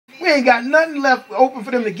ain't got nothing left open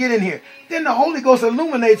for them to get in here. Then the Holy Ghost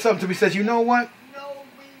illuminates something to me. Says, you know what?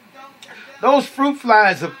 Those fruit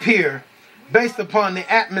flies appear based upon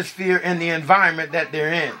the atmosphere and the environment that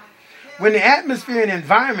they're in. When the atmosphere and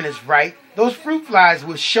environment is right, those fruit flies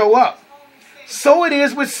will show up. So it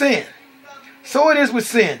is with sin. So it is with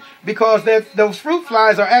sin. Because those fruit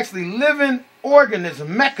flies are actually living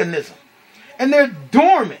mechanism. And they're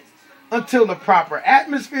dormant until the proper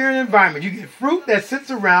atmosphere and environment. You get fruit that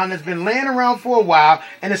sits around, that's been laying around for a while,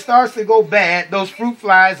 and it starts to go bad, those fruit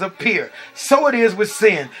flies appear. So it is with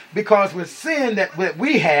sin. Because with sin that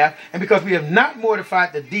we have, and because we have not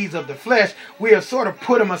mortified the deeds of the flesh, we have sort of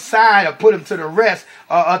put them aside or put them to the rest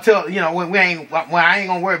until, when I ain't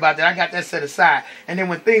going to worry about that. I got that set aside. And then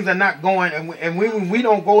when things are not going, and when we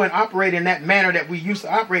don't go and operate in that manner that we used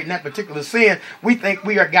to operate in that particular sin, we think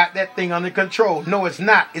we got that thing under control. No, it's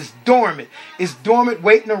not. It's dormant. It's dormant,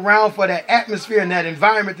 waiting around for that atmosphere and that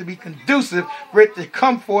environment to be conducive for it to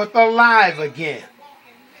come forth alive again.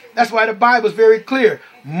 That's why the Bible is very clear.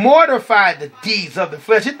 Mortify the deeds of the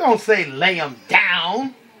flesh. It don't say lay them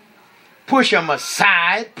down, push them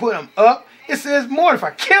aside, put them up. It says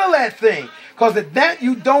mortify. Kill that thing. Because if that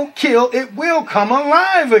you don't kill, it will come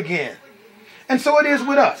alive again. And so it is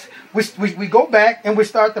with us. We go back and we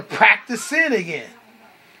start to practice sin again.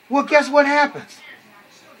 Well, guess what happens?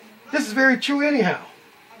 This is very true anyhow.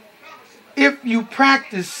 If you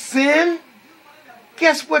practice sin,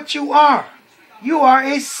 guess what you are? You are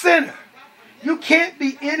a sinner. You can't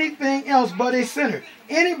be anything else but a sinner.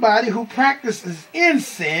 Anybody who practices in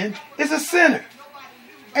sin is a sinner.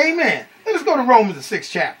 Amen. Let's go to Romans, the 6th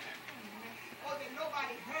chapter.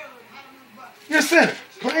 You're a sinner.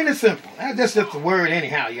 Plain and simple. That's just the word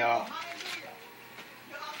anyhow, y'all.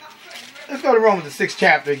 Let's go to Romans, the 6th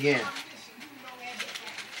chapter again.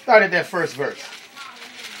 Start at that first verse.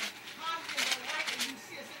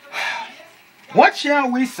 What shall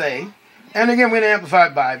we say? And again, we're in the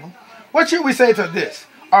Amplified Bible. What shall we say to this?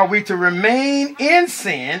 Are we to remain in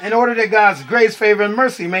sin in order that God's grace, favor, and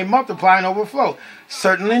mercy may multiply and overflow?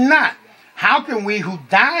 Certainly not. How can we who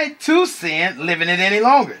died to sin live in it any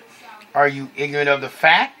longer? Are you ignorant of the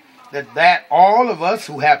fact that all of us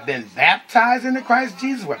who have been baptized into Christ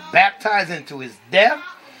Jesus were baptized into his death?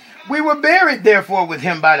 We were buried, therefore, with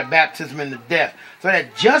him by the baptism into death, so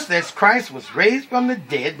that just as Christ was raised from the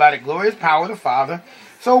dead by the glorious power of the Father,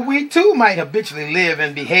 so we too might habitually live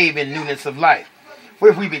and behave in newness of life. For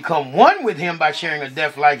if we become one with him by sharing a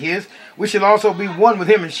death like his, we shall also be one with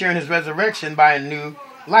him in sharing his resurrection by a new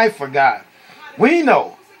life for God. We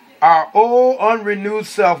know our old unrenewed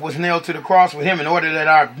self was nailed to the cross with him in order that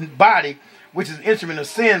our body, which is an instrument of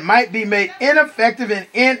sin, might be made ineffective and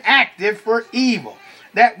inactive for evil,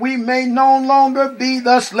 that we may no longer be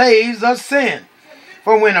the slaves of sin.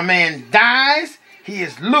 For when a man dies, he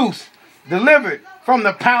is loose, delivered from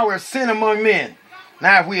the power of sin among men.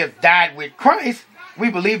 Now if we have died with Christ, we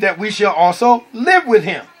believe that we shall also live with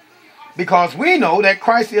him. Because we know that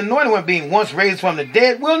Christ, the anointed one, being once raised from the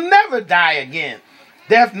dead, will never die again.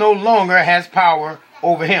 Death no longer has power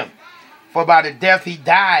over him. For by the death he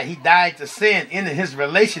died to sin, ending his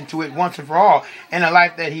relation to it once and for all. And the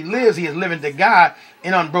life that he lives, he is living to God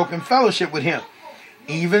in unbroken fellowship with him.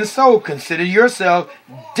 Even so, consider yourself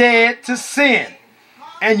dead to sin,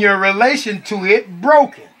 and your relation to it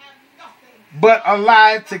broken, but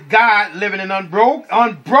alive to God, living in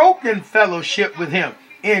unbroken fellowship with him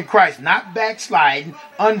in Christ. Not backsliding,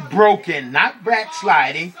 unbroken. Not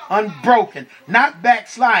backsliding, unbroken. Not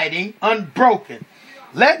backsliding, unbroken.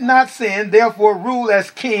 Let not sin, therefore, rule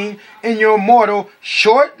as king in your mortal,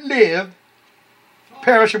 short-lived,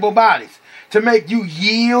 perishable bodies, to make you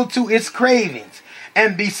yield to its cravings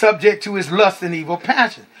and be subject to its lust and evil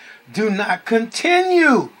passions. Do not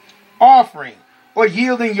continue offering or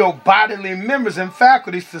yielding your bodily members and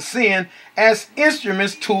faculties to sin as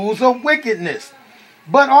instruments, tools of wickedness,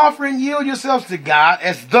 but offer and yield yourselves to God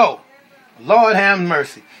as though, Lord have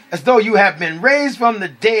mercy, as though you have been raised from the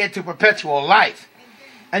dead to perpetual life,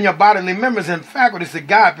 and your bodily members and faculties to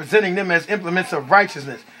God, presenting them as implements of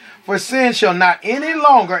righteousness. For sin shall not any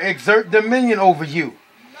longer exert dominion over you,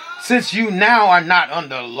 since you now are not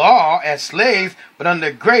under law as slaves, but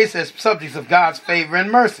under grace as subjects of God's favor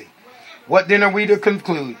and mercy. What then are we to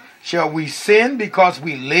conclude? Shall we sin because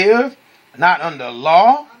we live not under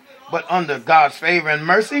law, but under God's favor and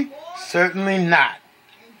mercy? Certainly not.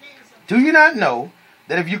 Do you not know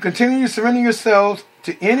that if you continue to surrender yourselves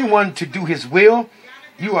to anyone to do his will,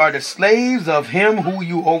 you are the slaves of him who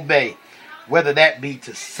you obey, whether that be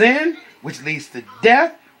to sin, which leads to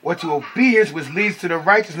death, or to obedience, which leads to the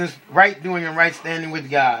righteousness, right doing, and right standing with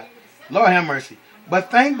God. Lord have mercy.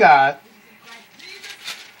 But thank God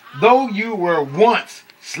Though you were once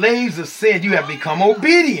slaves of sin, you have become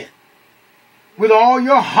obedient with all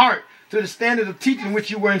your heart to the standard of teaching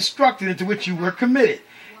which you were instructed and to which you were committed.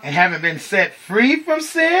 And having been set free from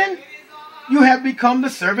sin, you have become the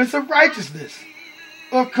servants of righteousness,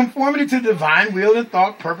 of conformity to divine will and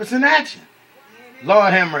thought, purpose, and action.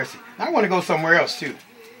 Lord have mercy. I want to go somewhere else too.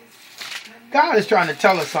 God is trying to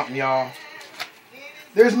tell us something, y'all.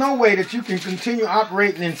 There's no way that you can continue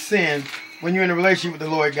operating in sin when you're in a relationship with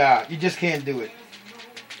the Lord God. You just can't do it.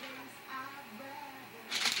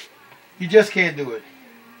 You just can't do it.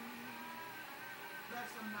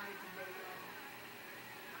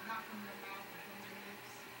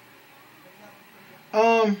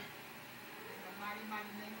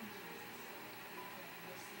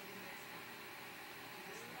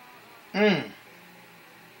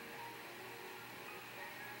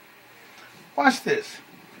 Watch this.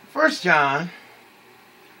 1 John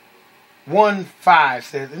 1:5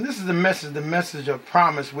 says, and this is the message of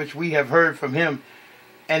promise which we have heard from him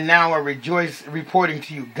and now are reporting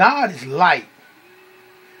to you. God is light,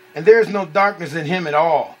 and there is no darkness in him at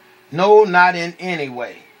all. No, not in any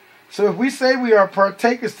way. So if we say we are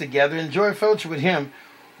partakers together, enjoy fellowship with him,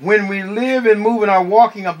 when we live and move and are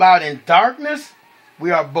walking about in darkness,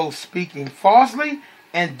 we are both speaking falsely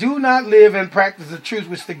and do not live and practice the truth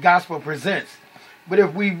which the gospel presents. But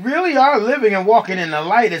if we really are living and walking in the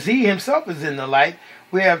light as he himself is in the light,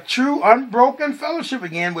 we have true unbroken fellowship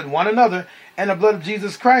again with one another, and the blood of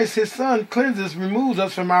Jesus Christ, his son, cleanses, removes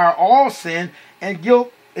us from our all sin and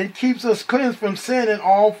guilt, and keeps us cleansed from sin in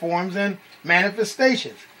all forms and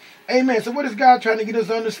manifestations. Amen. So what is God trying to get us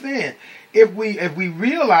to understand? If we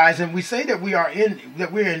realize and we say that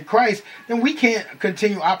we're in Christ, then we can't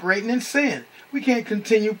continue operating in sin. We can't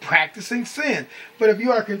continue practicing sin. But if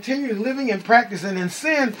you are continually living and practicing in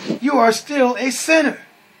sin, you are still a sinner.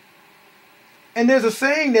 And there's a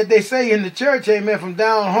saying that they say in the church, amen, from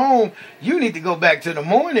down home, you need to go back to the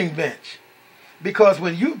morning bench. Because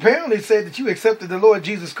when you apparently said that you accepted the Lord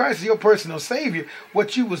Jesus Christ as your personal Savior,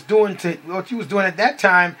 what you was doing at that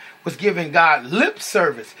time was giving God lip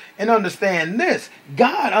service. And understand this,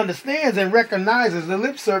 God understands and recognizes the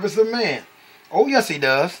lip service of man. Oh yes, he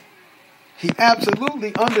does. He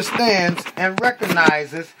absolutely understands and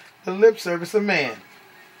recognizes the lip service of man.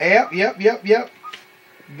 Yep.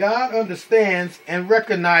 God understands and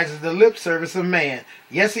recognizes the lip service of man.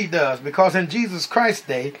 Yes, he does. Because in Jesus Christ's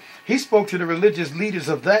day, he spoke to the religious leaders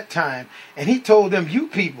of that time, and he told them, you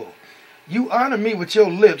people, you honor me with your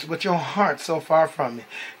lips, but your heart so far from me.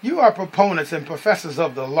 You are proponents and professors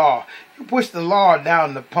of the law. You push the law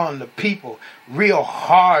down upon the people real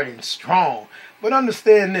hard and strong. But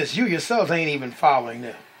understand this, you yourselves ain't even following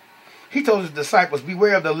them. He told his disciples,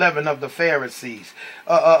 beware of the leaven of the Pharisees.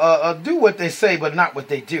 Do what they say, but not what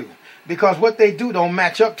they do. Because what they do don't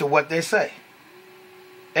match up to what they say.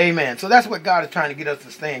 Amen. So that's what God is trying to get us to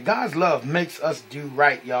understand. God's love makes us do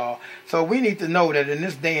right, y'all. So we need to know that in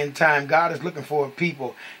this day and time, God is looking for a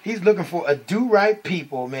people. He's looking for a do-right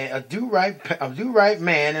people, man. A do-right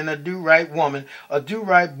man and a do-right woman. A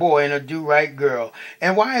do-right boy and a do-right girl.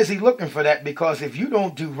 And why is he looking for that? Because if you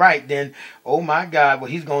don't do right, then, oh my God, well,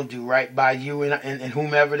 he's going to do right by you and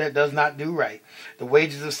whomever that does not do right. The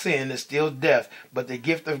wages of sin is still death, but the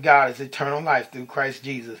gift of God is eternal life through Christ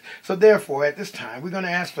Jesus. So therefore, at this time, we're going to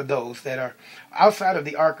ask for those that are outside of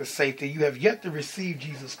the ark of safety. You have yet to receive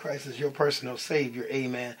Jesus Christ as your personal Savior.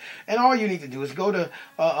 Amen. And all you need to do is go to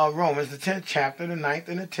Romans, the 10th chapter, the 9th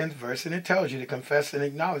and the 10th verse, and it tells you to confess and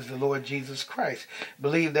acknowledge the Lord Jesus Christ.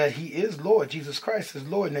 Believe that he is Lord. Jesus Christ is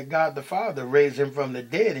Lord, and that God the Father raised him from the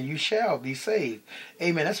dead, and you shall be saved.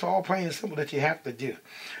 Amen. That's all plain and simple that you have to do.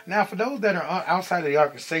 Now, for those that are outside of the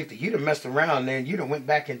ark of safety, you done messed around there, and you done went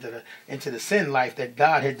back into the sin life that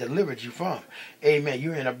God had delivered you from. Amen.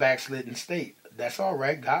 You're in a backslidden state. That's all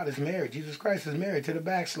right. God is married. Jesus Christ is married to the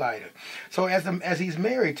backslider. So as he's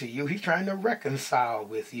married to you, he's trying to reconcile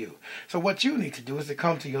with you. So what you need to do is to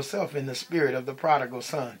come to yourself in the spirit of the prodigal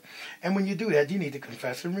son. And when you do that, you need to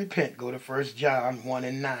confess and repent. Go to 1 John 1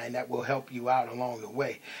 and 9. That will help you out along the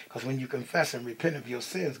way. Because when you confess and repent of your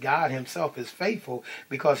sins, God himself is faithful,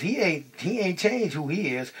 because he ain't changed who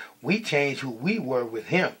he is. We changed who we were with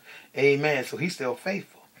him. Amen. So he's still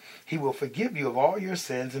faithful. He will forgive you of all your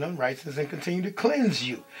sins and unrighteousness and continue to cleanse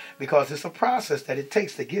you, because it's a process that it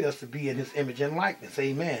takes to get us to be in his image and likeness.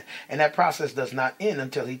 Amen. And that process does not end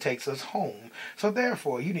until he takes us home. So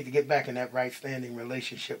therefore, you need to get back in that right standing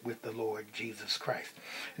relationship with the Lord Jesus Christ.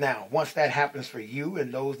 Now, once that happens for you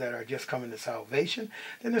and those that are just coming to salvation,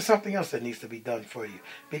 then there's something else that needs to be done for you.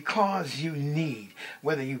 Because you need,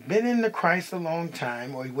 whether you've been in the Christ a long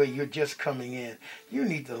time or where you're just coming in, you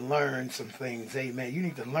need to learn some things. Amen. You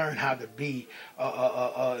need to learn learn how to be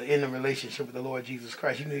in a relationship with the Lord Jesus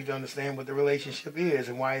Christ. You need to understand what the relationship is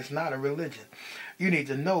and why it's not a religion. You need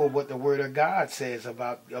to know what the Word of God says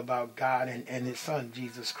about God and His Son,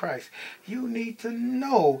 Jesus Christ. You need to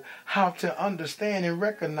know how to understand and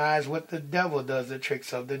recognize what the devil does, the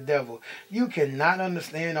tricks of the devil. You cannot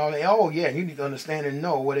understand all that. Oh, yeah, you need to understand and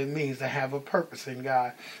know what it means to have a purpose in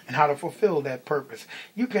God and how to fulfill that purpose.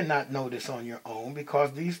 You cannot know this on your own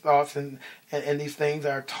because these thoughts and these things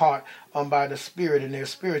are taught by the Spirit, and they're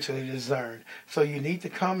spiritually discerned. So you need to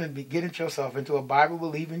come and get yourself into a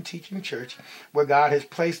Bible-believing teaching church where God has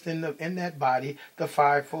placed in that body the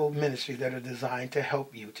fivefold ministries that are designed to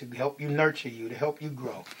help you nurture you, to help you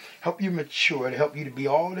grow, help you mature, to help you to be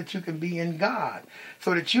all that you can be in God,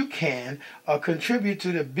 so that you can contribute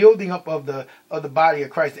to the building up of the body of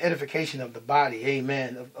Christ, the edification of the body,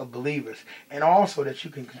 amen, of believers, and also that you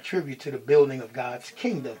can contribute to the building of God's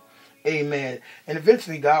kingdom. Amen. And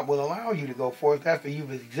eventually God will allow you to go forth after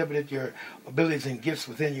you've exhibited your abilities and gifts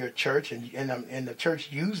within your church, and the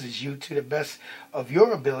church uses you to the best of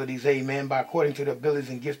your abilities, amen, by according to the abilities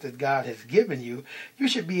and gifts that God has given you. You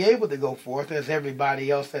should be able to go forth as everybody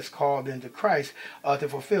else that's called into Christ to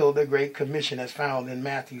fulfill the Great Commission as found in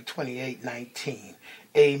Matthew 28:19.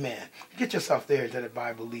 Amen. Get yourself there to the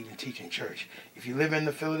Bible-believing teaching church. If you live in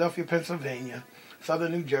the Philadelphia, Pennsylvania,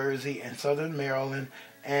 Southern New Jersey, and Southern Maryland,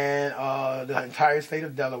 and the entire state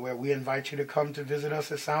of Delaware, we invite you to come to visit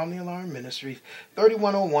us at Sound the Alarm Ministries,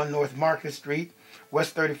 3101 North Market Street.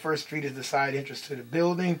 West 31st Street is the side entrance to the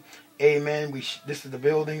building. Amen. This is the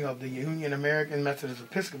building of the Union American Methodist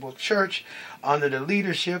Episcopal Church under the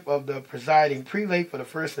leadership of the presiding prelate for the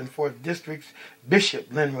 1st and 4th districts,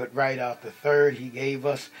 Bishop Linwood Rideout III. He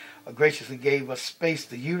graciously gave us space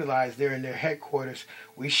to utilize there in their headquarters.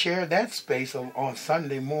 We share that space on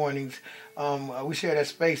Sunday mornings. We share that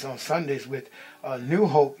space on Sundays with New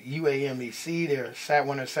Hope UAMEC. They're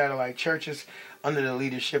one of the satellite churches under the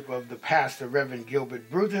leadership of the pastor, Reverend Gilbert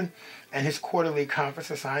Bruton, and his quarterly conference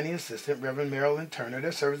assigning assistant, Reverend Marilyn Turner.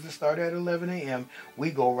 Their services start at 11 a.m. We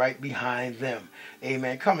go right behind them.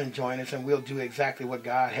 Amen. Come and join us, and we'll do exactly what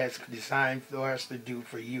God has designed for us to do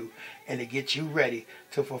for you and to get you ready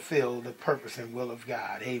to fulfill the purpose and will of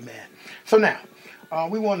God. Amen. So now,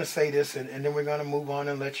 we want to say this, and then we're going to move on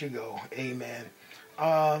and let you go. Amen.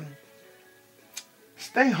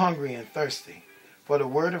 Stay hungry and thirsty for the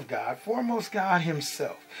Word of God, foremost God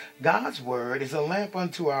Himself. God's Word is a lamp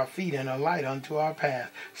unto our feet and a light unto our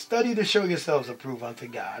path. Study to show yourselves approved unto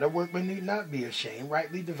God, a workman need not be ashamed,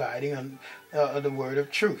 rightly dividing the word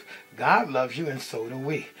of truth. God loves you, and so do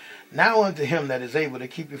we. Now unto Him that is able to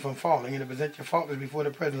keep you from falling and to present your faultless before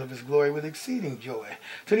the presence of His glory with exceeding joy.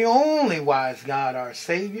 To the only wise God, our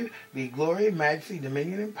Savior, be glory, majesty,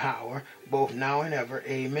 dominion, and power, both now and ever.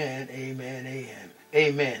 Amen, amen, amen.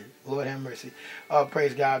 Amen. Lord have mercy.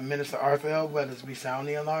 Praise God. Minister Arthur L. Weathersby, Sound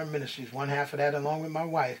the Alarm Ministries. One half of that along with my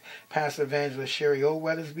wife, Pastor Evangelist Sherry O.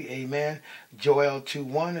 Weathersby. Amen. Joel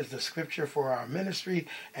 2:1 is the scripture for our ministry.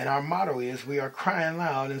 And our motto is, we are crying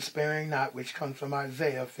loud and sparing not, which comes from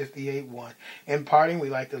Isaiah 58:1. In parting, we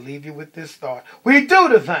like to leave you with this thought. We do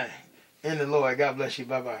the thing in the Lord. God bless you.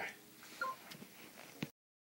 Bye-bye.